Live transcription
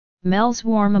Mells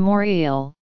War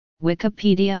Memorial,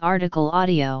 Wikipedia article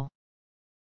audio.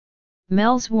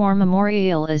 Mells War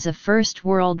Memorial is a First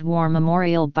World War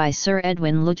memorial by Sir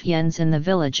Edwin Lutyens in the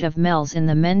village of Mells in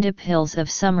the Mendip Hills of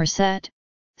Somerset,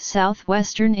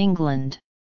 southwestern England.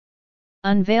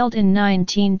 Unveiled in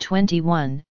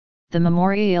 1921, the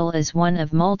memorial is one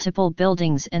of multiple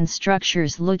buildings and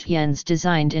structures Lutyens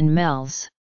designed in Mells.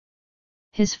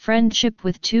 His friendship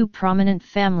with two prominent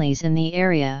families in the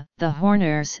area, the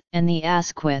Horners and the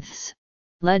Asquiths,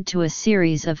 led to a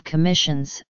series of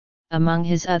commissions. Among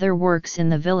his other works in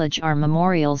the village are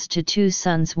memorials to two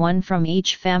sons, one from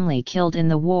each family killed in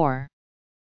the war.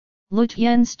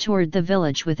 Lutyens toured the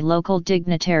village with local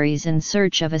dignitaries in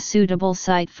search of a suitable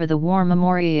site for the war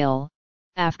memorial,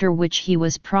 after which he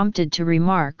was prompted to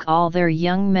remark all their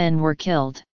young men were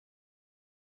killed.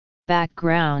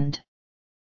 Background: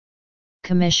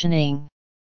 Commissioning,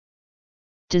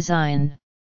 Design,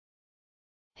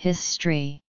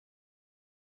 History.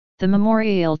 The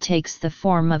memorial takes the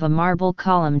form of a marble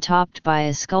column topped by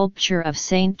a sculpture of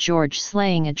St. George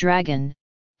slaying a dragon,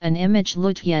 an image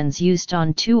Lutyens used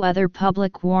on two other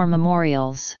public war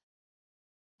memorials.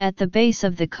 At the base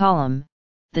of the column,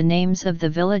 the names of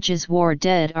the village's war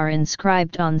dead are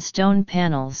inscribed on stone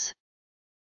panels.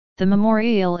 The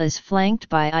memorial is flanked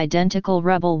by identical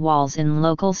rubble walls in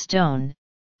local stone,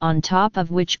 on top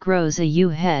of which grows a yew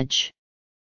hedge.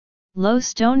 Low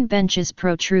stone benches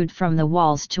protrude from the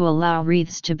walls to allow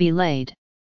wreaths to be laid.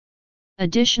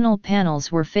 Additional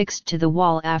panels were fixed to the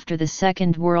wall after the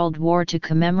Second World War to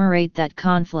commemorate that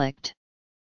conflict.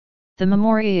 The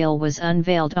memorial was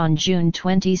unveiled on June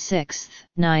 26,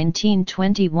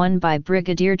 1921 by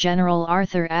Brigadier General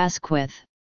Arthur Asquith,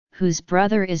 whose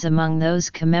brother is among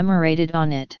those commemorated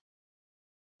on it.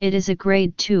 It is a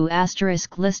Grade II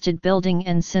 * listed building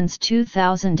and since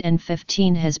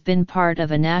 2015 has been part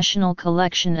of a national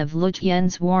collection of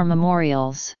Lutyens war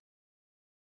memorials.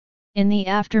 In the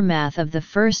aftermath of the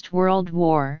First World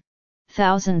War,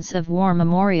 thousands of war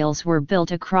memorials were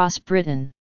built across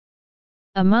Britain.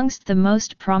 Amongst the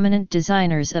most prominent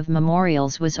designers of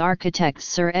memorials was architect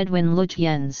Sir Edwin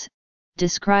Lutyens,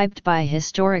 described by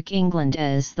Historic England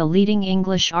as the leading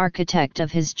English architect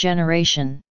of his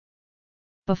generation.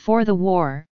 Before the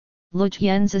war,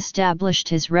 Lutyens established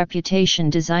his reputation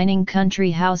designing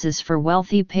country houses for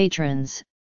wealthy patrons,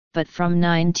 but from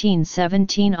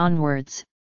 1917 onwards,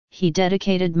 he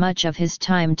dedicated much of his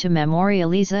time to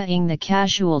memorializing the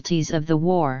casualties of the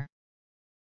war.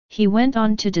 He went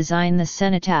on to design the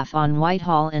cenotaph on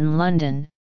Whitehall in London,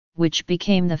 which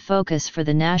became the focus for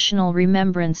the National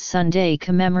Remembrance Sunday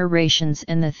commemorations,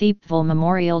 and the Thiepval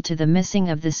Memorial to the missing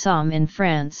of the Somme in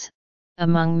France,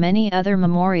 among many other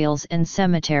memorials and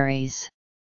cemeteries.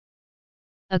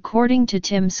 According to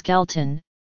Tim Skelton,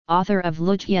 author of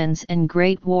Lutyens and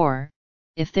Great War,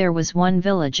 if there was one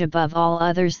village above all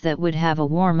others that would have a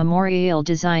war memorial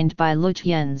designed by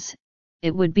Lutyens,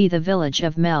 it would be the village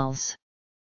of Mells.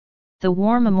 The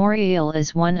war memorial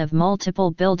is one of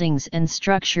multiple buildings and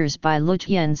structures by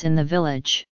Lutyens in the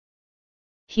village.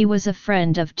 He was a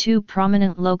friend of two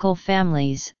prominent local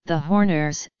families, the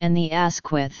Horners and the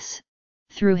Asquiths,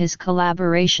 through his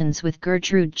collaborations with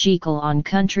Gertrude Jekyll on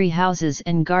country houses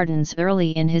and gardens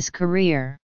early in his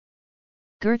career.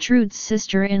 Gertrude's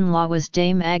sister-in-law was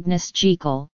Dame Agnes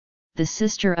Jekyll, the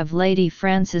sister of Lady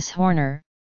Frances Horner,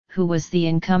 who was the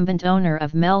incumbent owner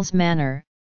of Mells Manor,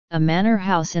 a manor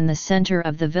house in the centre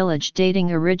of the village dating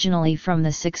originally from the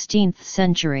 16th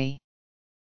century.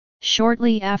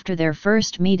 Shortly after their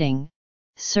first meeting,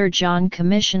 Sir John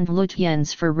commissioned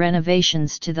Lutyens for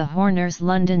renovations to the Horners'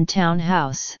 London town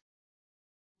house.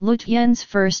 Lutyens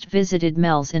first visited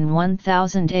Mells in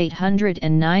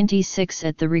 1896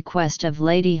 at the request of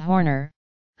Lady Horner,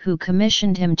 who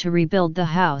commissioned him to rebuild the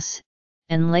house,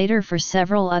 and later for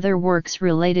several other works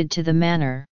related to the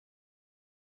manor.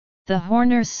 The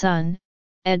Horner's son,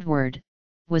 Edward,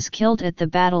 was killed at the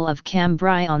Battle of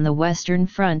Cambrai on the Western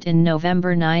Front in November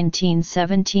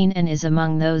 1917 and is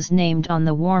among those named on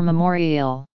the war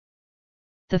memorial.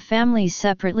 The family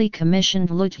separately commissioned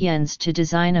Lutyens to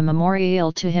design a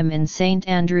memorial to him in St.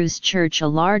 Andrew's Church, a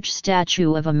large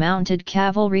statue of a mounted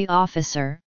cavalry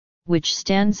officer, which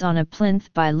stands on a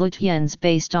plinth by Lutyens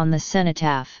based on the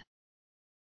cenotaph.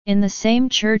 In the same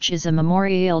church is a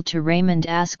memorial to Raymond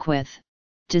Asquith,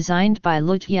 designed by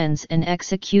Lutyens and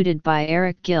executed by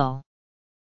Eric Gill.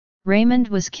 Raymond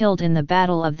was killed in the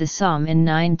Battle of the Somme in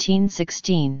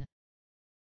 1916.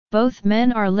 Both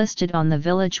men are listed on the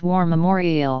village war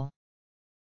memorial.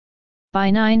 By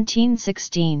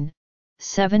 1916,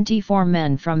 74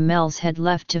 men from Mells had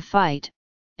left to fight,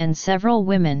 and several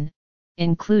women,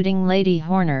 including Lady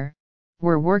Horner,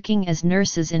 were working as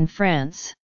nurses in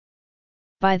France.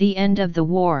 By the end of the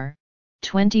war,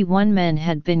 21 men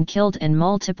had been killed and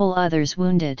multiple others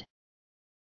wounded.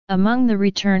 Among the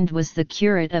returned was the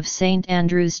curate of St.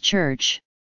 Andrew's Church,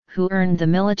 who earned the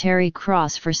Military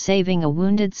Cross for saving a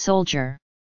wounded soldier.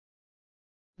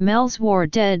 Mells' war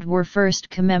dead were first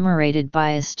commemorated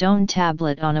by a stone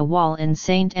tablet on a wall in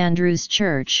St. Andrew's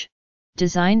Church,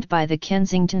 designed by the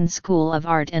Kensington School of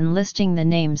Art and listing the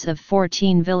names of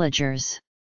 14 villagers.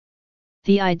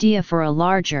 The idea for a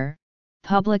larger,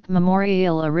 public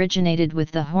memorial originated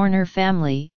with the Horner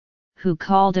family, who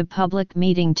called a public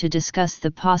meeting to discuss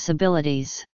the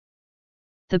possibilities.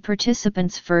 The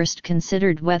participants first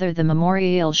considered whether the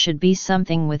memorial should be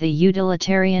something with a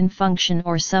utilitarian function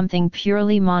or something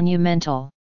purely monumental.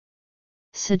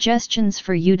 Suggestions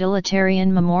for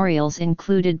utilitarian memorials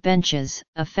included benches,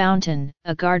 a fountain,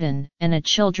 a garden, and a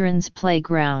children's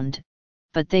playground,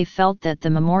 but they felt that the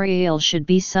memorial should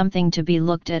be something to be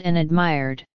looked at and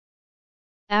admired.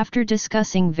 After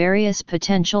discussing various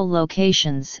potential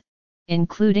locations,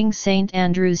 including St.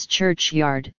 Andrew's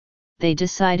Churchyard, they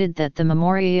decided that the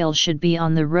memorial should be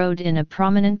on the road in a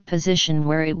prominent position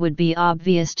where it would be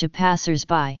obvious to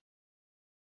passers-by.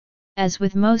 As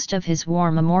with most of his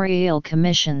war memorial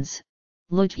commissions,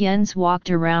 Lutyens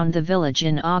walked around the village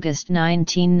in August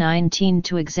 1919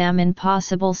 to examine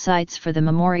possible sites for the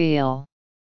memorial.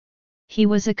 He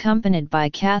was accompanied by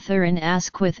Catherine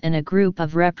Asquith and a group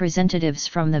of representatives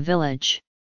from the village.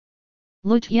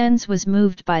 Lutyens was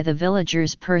moved by the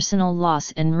villagers' personal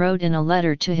loss and wrote in a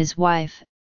letter to his wife,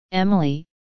 Emily,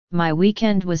 "My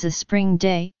weekend was a spring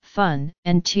day, fun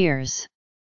and tears.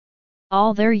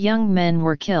 All their young men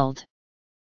were killed."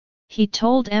 He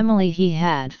told Emily he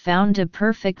had found a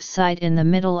perfect site in the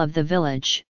middle of the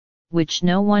village, which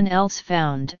no one else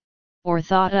found, or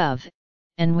thought of,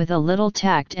 and with a little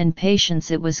tact and patience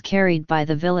it was carried by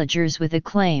the villagers with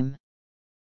acclaim.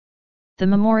 The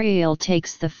memorial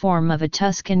takes the form of a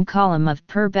Tuscan column of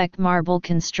Purbeck marble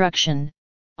construction,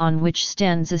 on which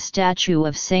stands a statue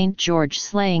of St. George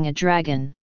slaying a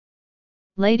dragon.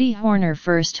 Lady Horner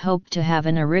first hoped to have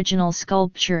an original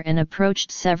sculpture and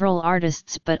approached several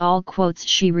artists, but all quotes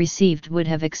she received would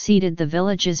have exceeded the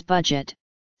village's budget,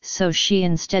 so she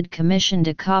instead commissioned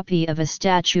a copy of a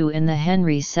statue in the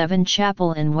Henry VII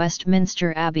Chapel in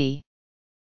Westminster Abbey.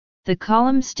 The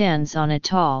column stands on a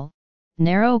tall,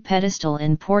 narrow pedestal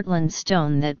in Portland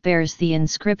stone that bears the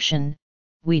inscription,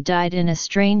 "We died in a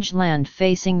strange land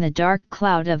facing the dark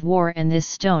cloud of war, and this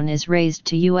stone is raised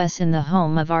to us in the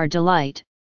home of our delight,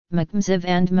 Mcmziv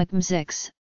and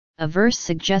Mcmzix," a verse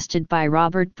suggested by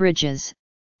Robert Bridges,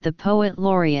 the poet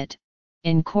laureate,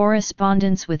 in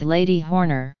correspondence with Lady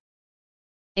Horner.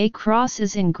 A cross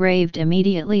is engraved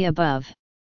immediately above.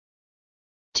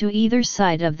 To either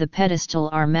side of the pedestal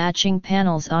are matching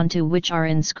panels onto which are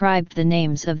inscribed the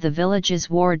names of the village's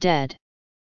war dead.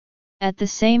 At the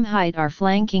same height are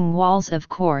flanking walls of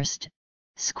coursed,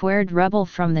 squared rubble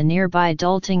from the nearby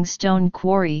Dulting stone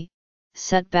quarry,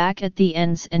 set back at the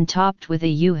ends and topped with a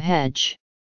yew hedge.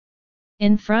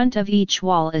 In front of each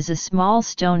wall is a small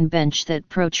stone bench that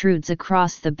protrudes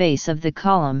across the base of the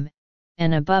column,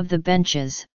 and above the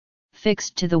benches,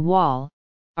 fixed to the wall,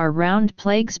 are round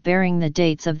plaques bearing the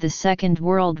dates of the Second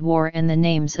World War and the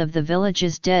names of the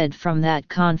village's dead from that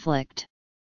conflict.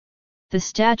 The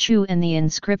statue and the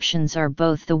inscriptions are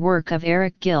both the work of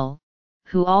Eric Gill,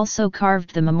 who also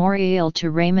carved the memorial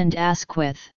to Raymond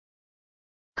Asquith.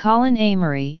 Colin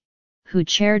Amory, who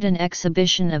chaired an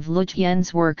exhibition of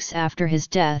Lutyens' works after his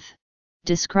death,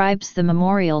 describes the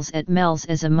memorials at Mells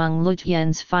as among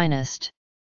Lutyens' finest.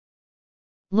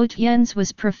 Lutyens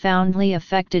was profoundly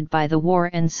affected by the war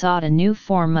and sought a new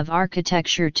form of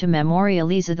architecture to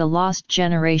memorialize the lost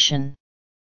generation.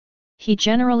 He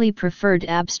generally preferred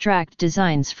abstract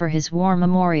designs for his war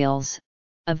memorials,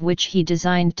 of which he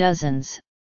designed dozens,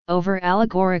 over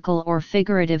allegorical or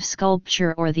figurative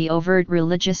sculpture or the overt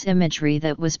religious imagery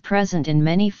that was present in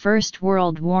many First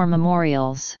World War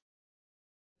memorials.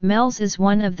 Mells is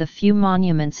one of the few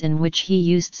monuments in which he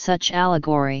used such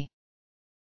allegory.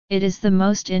 It is the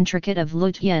most intricate of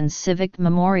Lutyens' civic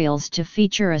memorials to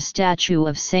feature a statue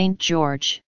of St.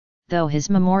 George, though his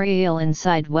memorial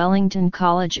inside Wellington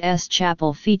College's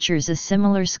chapel features a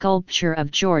similar sculpture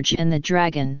of George and the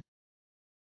Dragon.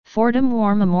 Fordham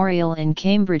War Memorial in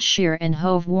Cambridgeshire and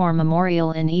Hove War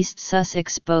Memorial in East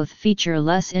Sussex both feature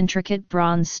less intricate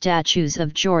bronze statues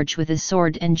of George with a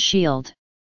sword and shield.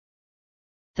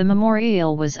 The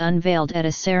memorial was unveiled at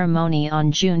a ceremony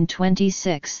on June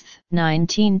 26,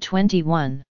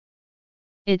 1921.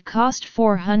 It cost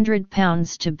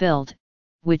 £400 to build,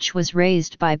 which was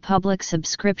raised by public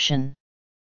subscription.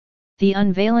 The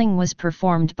unveiling was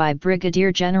performed by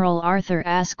Brigadier General Arthur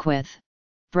Asquith,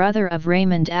 brother of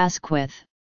Raymond Asquith,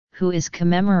 who is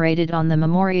commemorated on the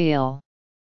memorial.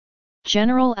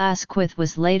 General Asquith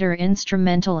was later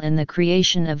instrumental in the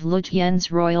creation of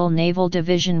Lutyens' Royal Naval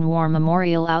Division War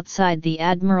Memorial outside the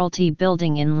Admiralty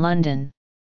Building in London.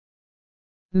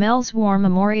 Mells War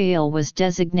Memorial was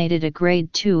designated a Grade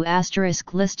II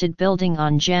 * listed building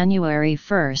on January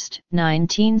 1,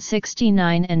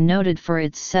 1969 and noted for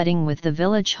its setting with the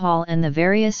village hall and the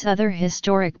various other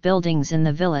historic buildings in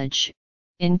the village,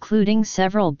 including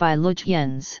several by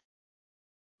Lutyens.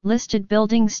 Listed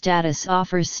building status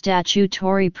offers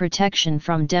statutory protection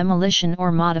from demolition or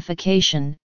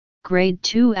modification. Grade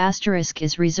II *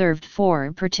 is reserved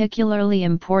for particularly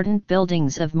important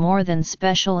buildings of more than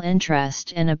special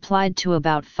interest and applied to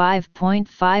about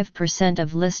 5.5%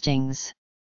 of listings.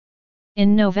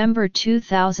 In November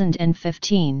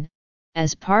 2015,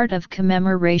 as part of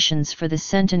commemorations for the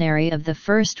centenary of the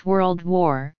First World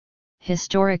War,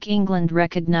 Historic England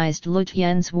recognized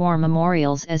Lutyens' war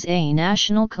memorials as a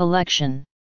national collection.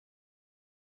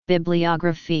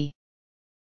 Bibliography.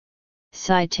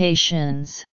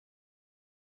 Citations.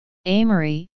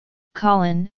 Amory,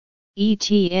 Colin,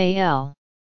 et.al.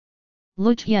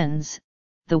 Lutyens,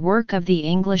 the work of the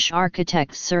English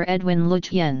architect Sir Edwin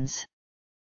Lutyens.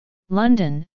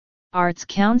 London, Arts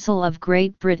Council of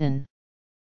Great Britain.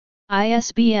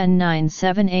 ISBN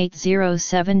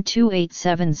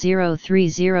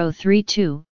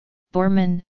 9780728703032,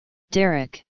 Borman,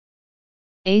 Derek.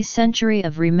 A Century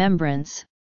of Remembrance,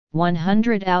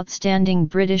 100 Outstanding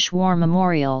British War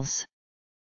Memorials.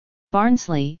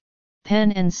 Barnsley,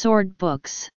 Pen and Sword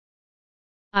Books.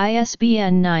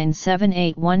 ISBN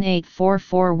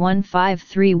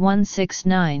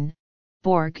 9781844153169,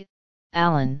 Borg,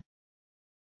 Alan.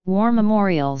 War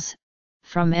Memorials,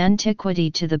 From Antiquity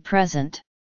to the Present.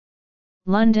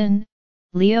 London,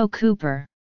 Leo Cooper.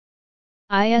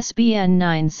 ISBN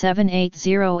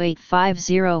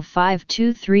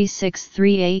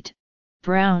 9780850523638,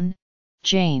 Brown,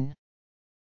 Jane.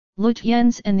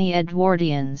 Lutyens and the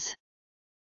Edwardians.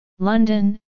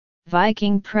 London,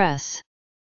 Viking Press.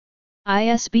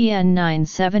 ISBN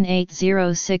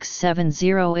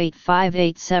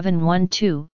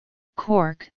 9780670858712,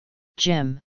 Cork,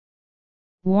 Jim.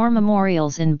 War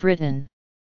Memorials in Britain.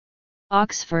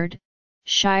 Oxford,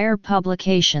 Shire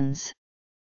Publications.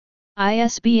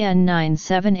 ISBN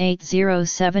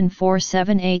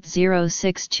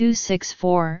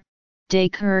 9780747806264,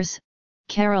 Dakers,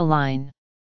 Caroline.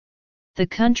 The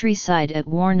Countryside at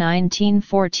War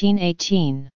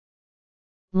 1914-18.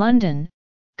 London,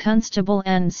 Constable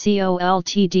and Co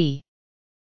Ltd.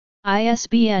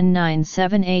 ISBN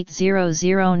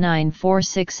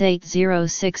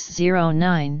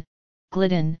 9780094680609,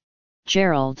 Glidden,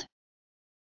 Gerald.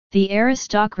 The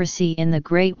Aristocracy in the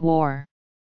Great War.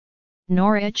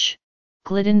 Norwich,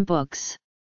 Glidden Books.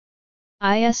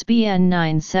 ISBN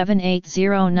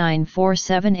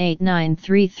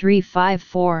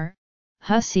 9780947893354,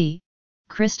 Hussey,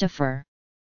 Christopher.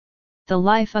 The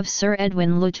Life of Sir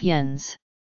Edwin Lutyens.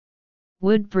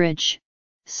 Woodbridge,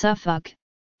 Suffolk,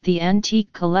 The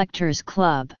Antique Collectors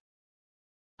Club.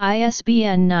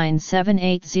 ISBN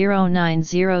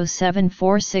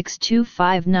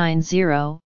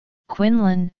 9780907462590,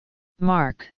 Quinlan,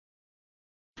 Mark.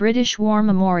 British War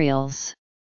Memorials.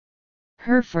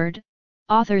 Hereford,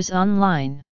 Authors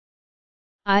Online.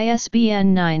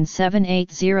 ISBN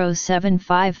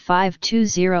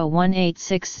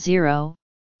 9780755201860,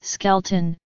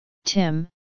 Skelton, Tim,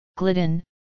 Glidden,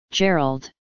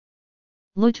 Gerald.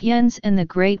 Lutyens and the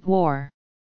Great War.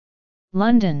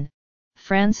 London,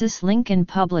 Francis Lincoln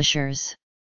Publishers.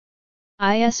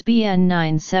 ISBN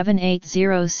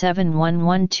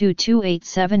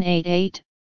 9780711228788,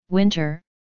 Winter,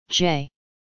 J.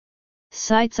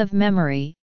 Sites of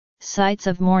Memory, Sites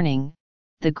of Mourning,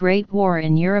 The Great War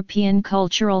in European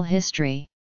Cultural History.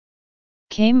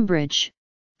 Cambridge,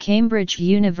 Cambridge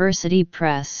University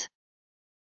Press.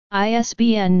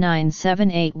 ISBN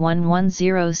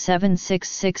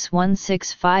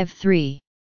 9781107661653.